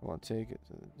 I want to take it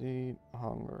to the deep.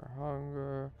 Hunger,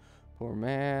 hunger. Poor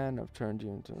man, I've turned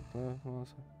you into a...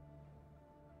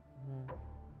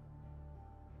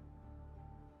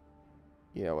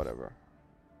 Yeah, whatever.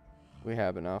 We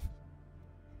have enough.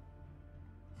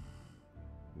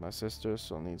 My sister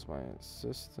still needs my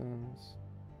assistance.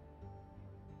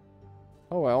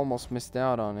 Oh, I almost missed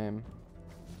out on him.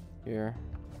 Here.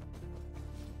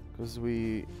 Because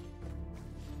we...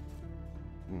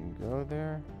 didn't go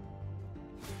there.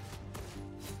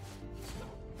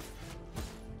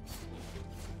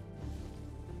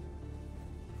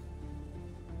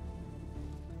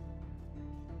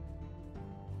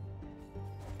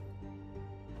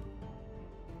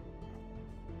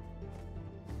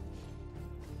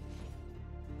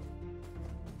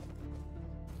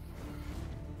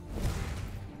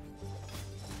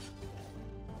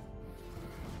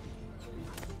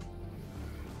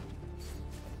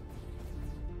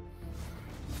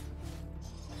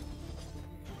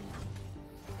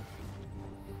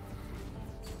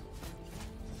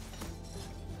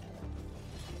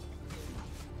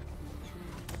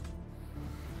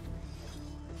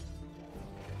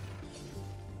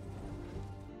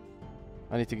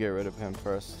 I need to get rid of him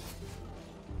first.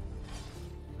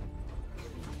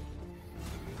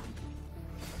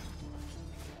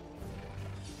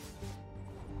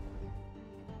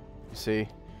 You see,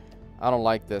 I don't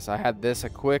like this. I had this a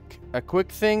quick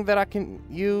thing that I can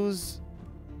use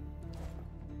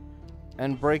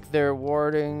and break their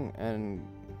warding and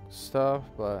stuff,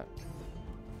 but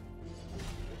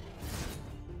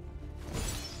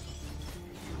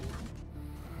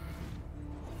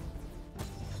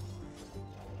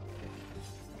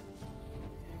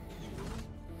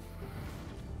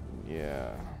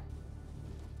yeah.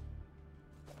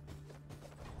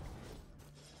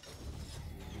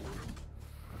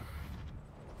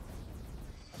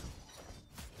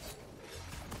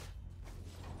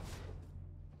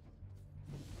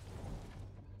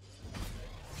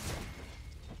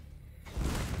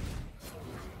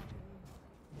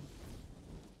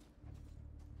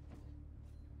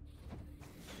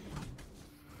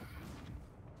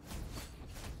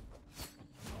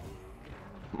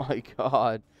 My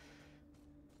God.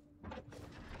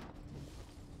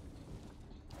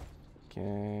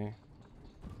 Okay.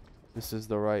 This is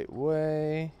the right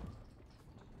way.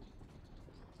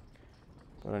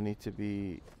 But I need to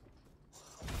be...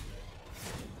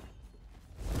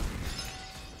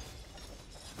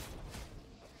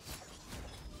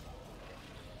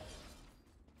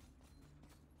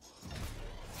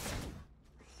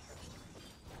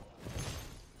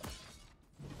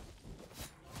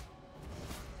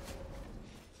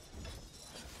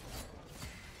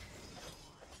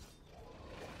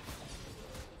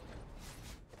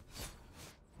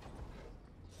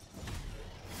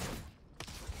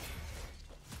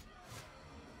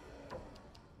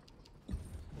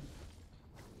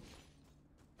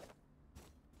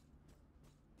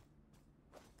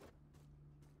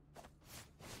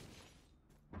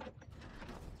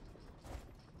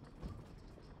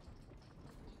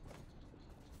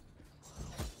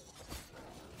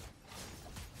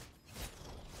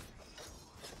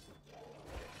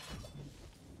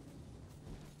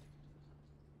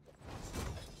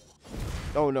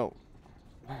 Oh no.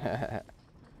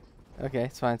 Okay,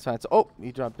 it's fine, it's fine. Oh,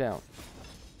 he dropped down.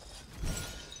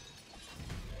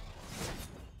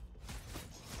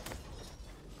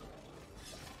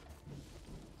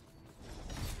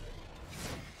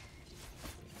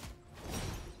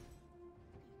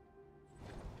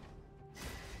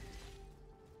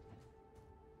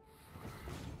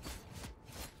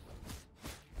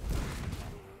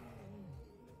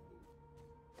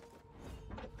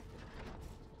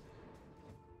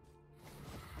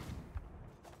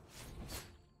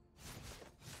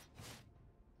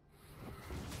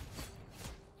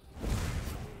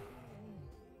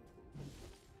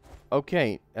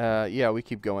 Okay, yeah, we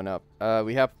keep going up.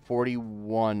 We have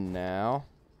 41 now.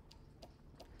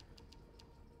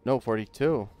 No,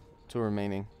 42. 2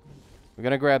 remaining. We're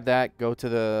gonna grab that, go to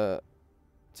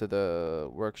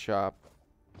the workshop.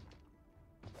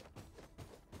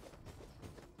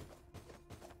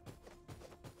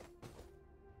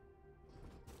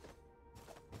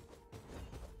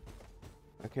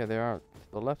 Okay, there are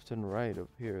the left and right of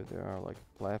here. There are like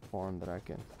a platform that I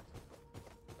can.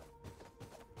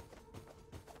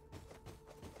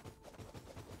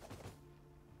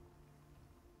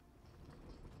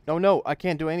 Oh no, I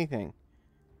can't do anything.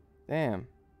 Damn.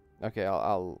 Okay,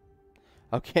 I'll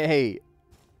okay.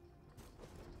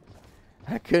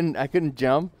 I couldn't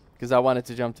jump because I wanted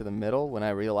to jump to the middle when I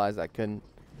realized I couldn't.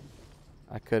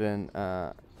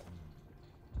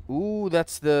 Ooh,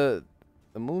 that's the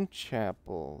Moon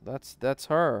Chapel. That's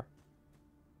her.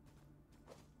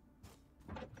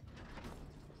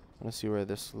 Let's see where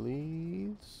this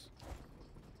leads.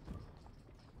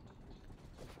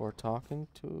 Before talking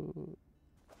to.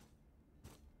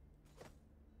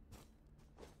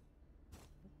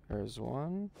 There's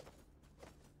one.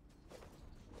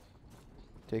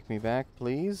 Take me back,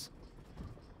 please.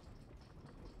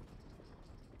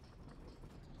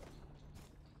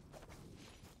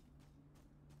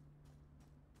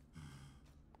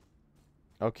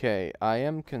 Okay, I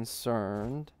am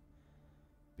concerned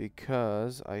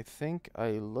because I think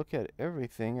I look at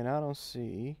everything and I don't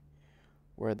see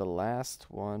where the last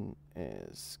one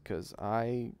is. Because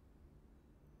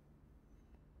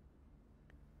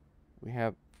we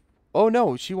have... Oh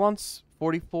no, she wants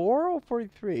 44 or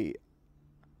 43?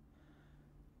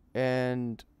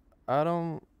 And I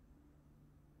don't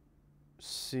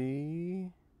see...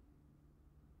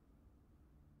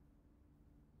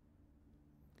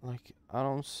 Like, I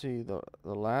don't see the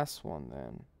last one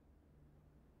then.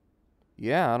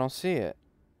 Yeah, I don't see it.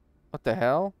 What the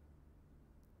hell?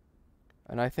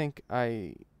 And I think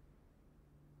the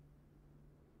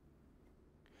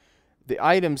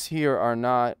items here are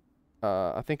not,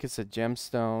 I think it's a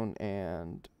gemstone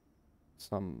and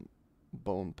some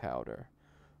bone powder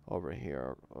over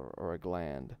here, or a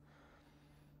gland.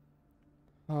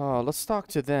 Oh, let's talk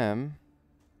to them.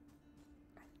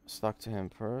 Let's talk to him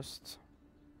first.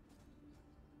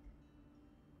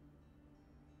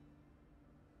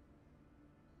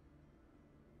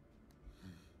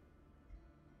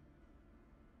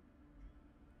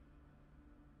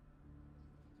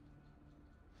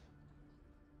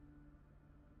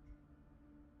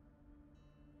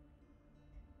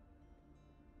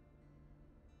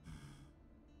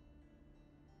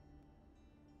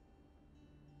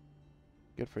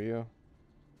 Good for you.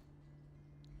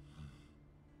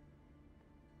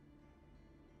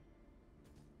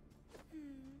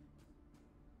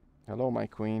 Hello, my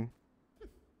queen.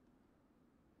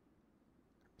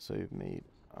 So you've made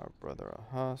our brother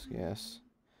a husk, yes.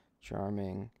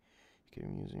 Charming. You keep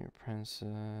using your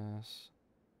princess.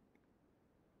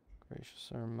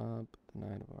 Gracious Irma, but the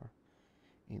night of our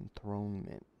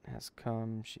enthronement has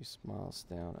come. She smiles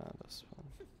down at us.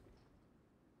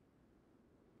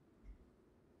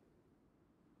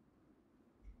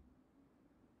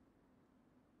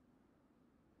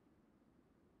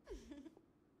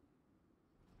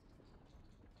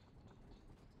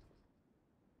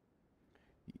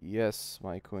 Yes,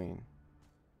 my queen.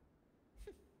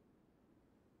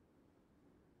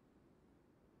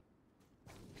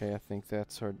 Okay, I think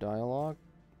that's her dialogue.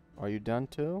 Are you done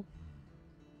too?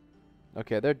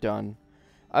 Okay, they're done.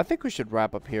 I think we should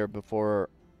wrap up here before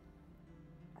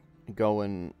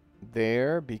going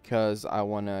there, because I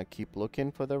want to keep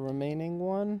looking for the remaining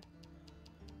one.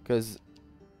 Because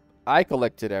I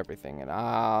collected everything, and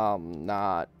I'm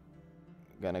not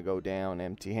gonna go down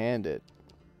empty-handed.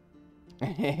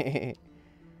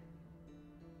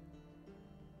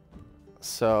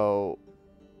 So,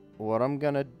 what I'm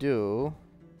gonna do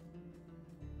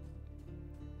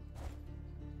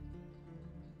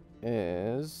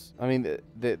is, I mean,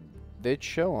 they'd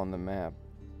show on the map.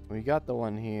 We got the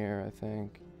one here, I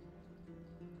think.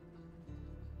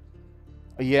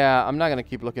 Yeah, I'm not gonna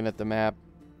keep looking at the map.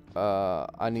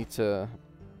 I need to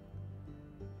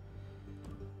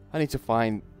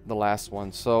find the last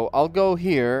one. So I'll go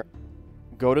here,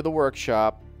 go to the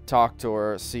workshop, talk to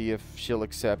her, see if she'll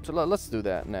accept. So let's do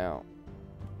that now.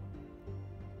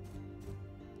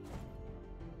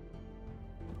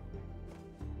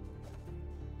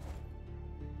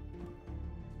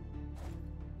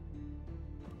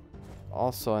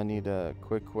 Also, I need a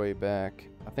quick way back.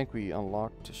 I think we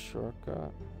unlocked a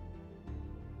shortcut.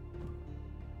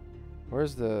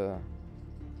 Where's the...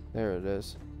 There it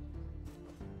is.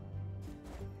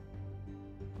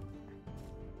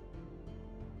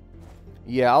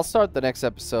 Yeah, I'll start the next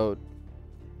episode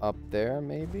up there,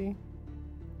 maybe.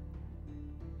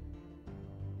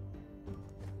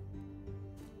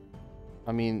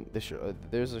 I mean,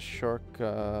 there's a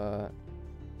shortcut.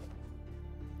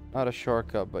 Not a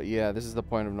shortcut, but yeah, this is the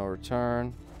point of no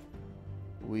return.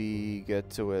 We get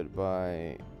to it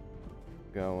by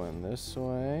going this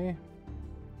way.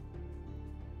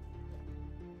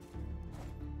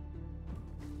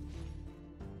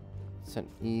 It's an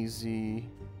easy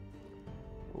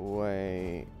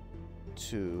way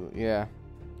to, yeah,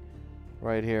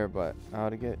 right here, but how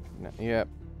to get, no, yep.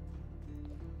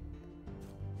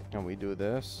 And we do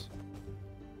this.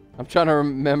 I'm trying to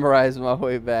memorize my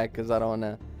way back because I don't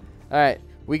know. All right,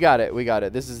 we got it. We got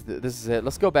it. This is it.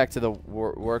 Let's go back to the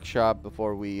workshop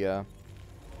before we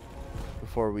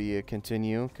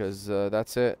continue, because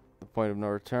that's it. The point of no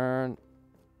return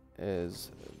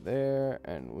is there,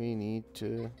 and we need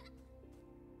to.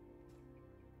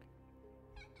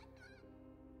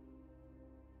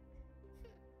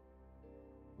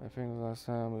 I think the last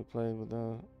time we played with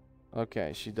the.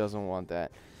 Okay, she doesn't want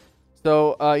that.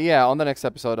 So, yeah, on the next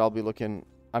episode, I'll be looking.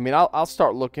 I mean, I'll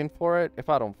start looking for it. If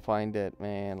I don't find it,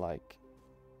 man, like,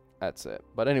 that's it.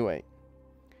 But anyway,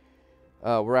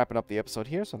 we're wrapping up the episode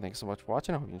here. So thanks so much for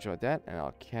watching. I hope you enjoyed that, and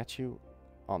I'll catch you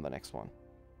on the next one.